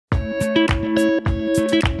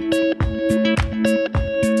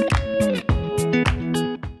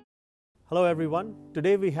everyone.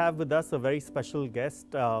 Today we have with us a very special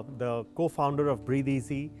guest, the co-founder of Breathe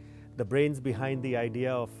Easy, the brains behind the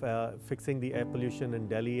idea of fixing the air pollution in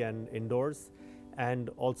Delhi and indoors, and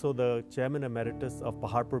also the chairman emeritus of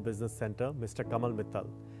Paharpur Business Center, Mr. Kamal Mittal,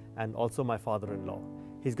 and also my father-in-law.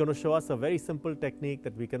 He's going to show us a very simple technique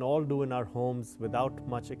that we can all do in our homes without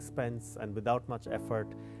much expense and without much effort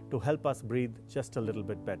to help us breathe just a little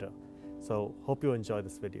bit better. So hope you enjoy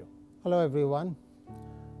this video. Hello everyone.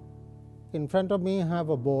 In front of me I have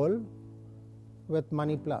a bowl with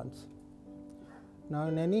money plants. Now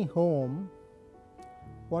in any home,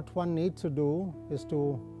 what one needs to do is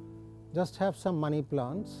to just have some money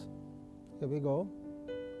plants. Here we go.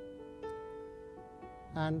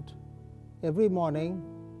 And every morning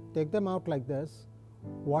take them out like this,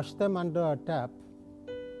 wash them under a tap,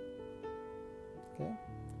 okay,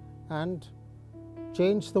 and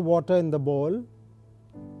change the water in the bowl,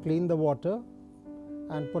 clean the water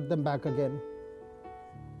and put them back again.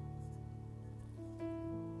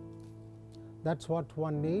 That's what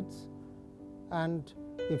one needs. And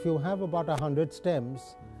if you have about 100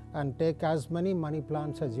 stems and take as many money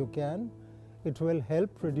plants as you can, it will help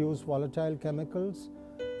reduce volatile chemicals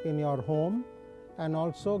in your home and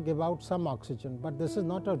also give out some oxygen. But this is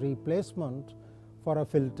not a replacement for a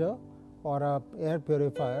filter or an air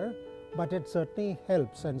purifier, but it certainly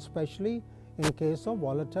helps, and especially in case of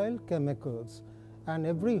volatile chemicals. And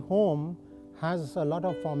every home has a lot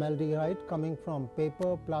of formaldehyde coming from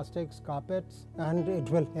paper, plastics, carpets, and it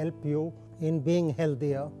will help you in being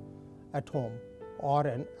healthier at home or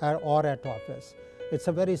at office. It's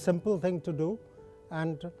a very simple thing to do,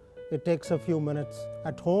 and it takes a few minutes.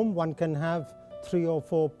 At home, one can have 3 or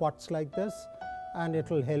 4 pots like this, and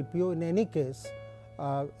it will help you in any case,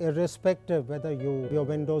 irrespective whether your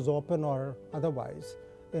windows open or otherwise,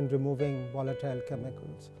 in removing volatile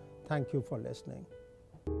chemicals. Thank you for listening.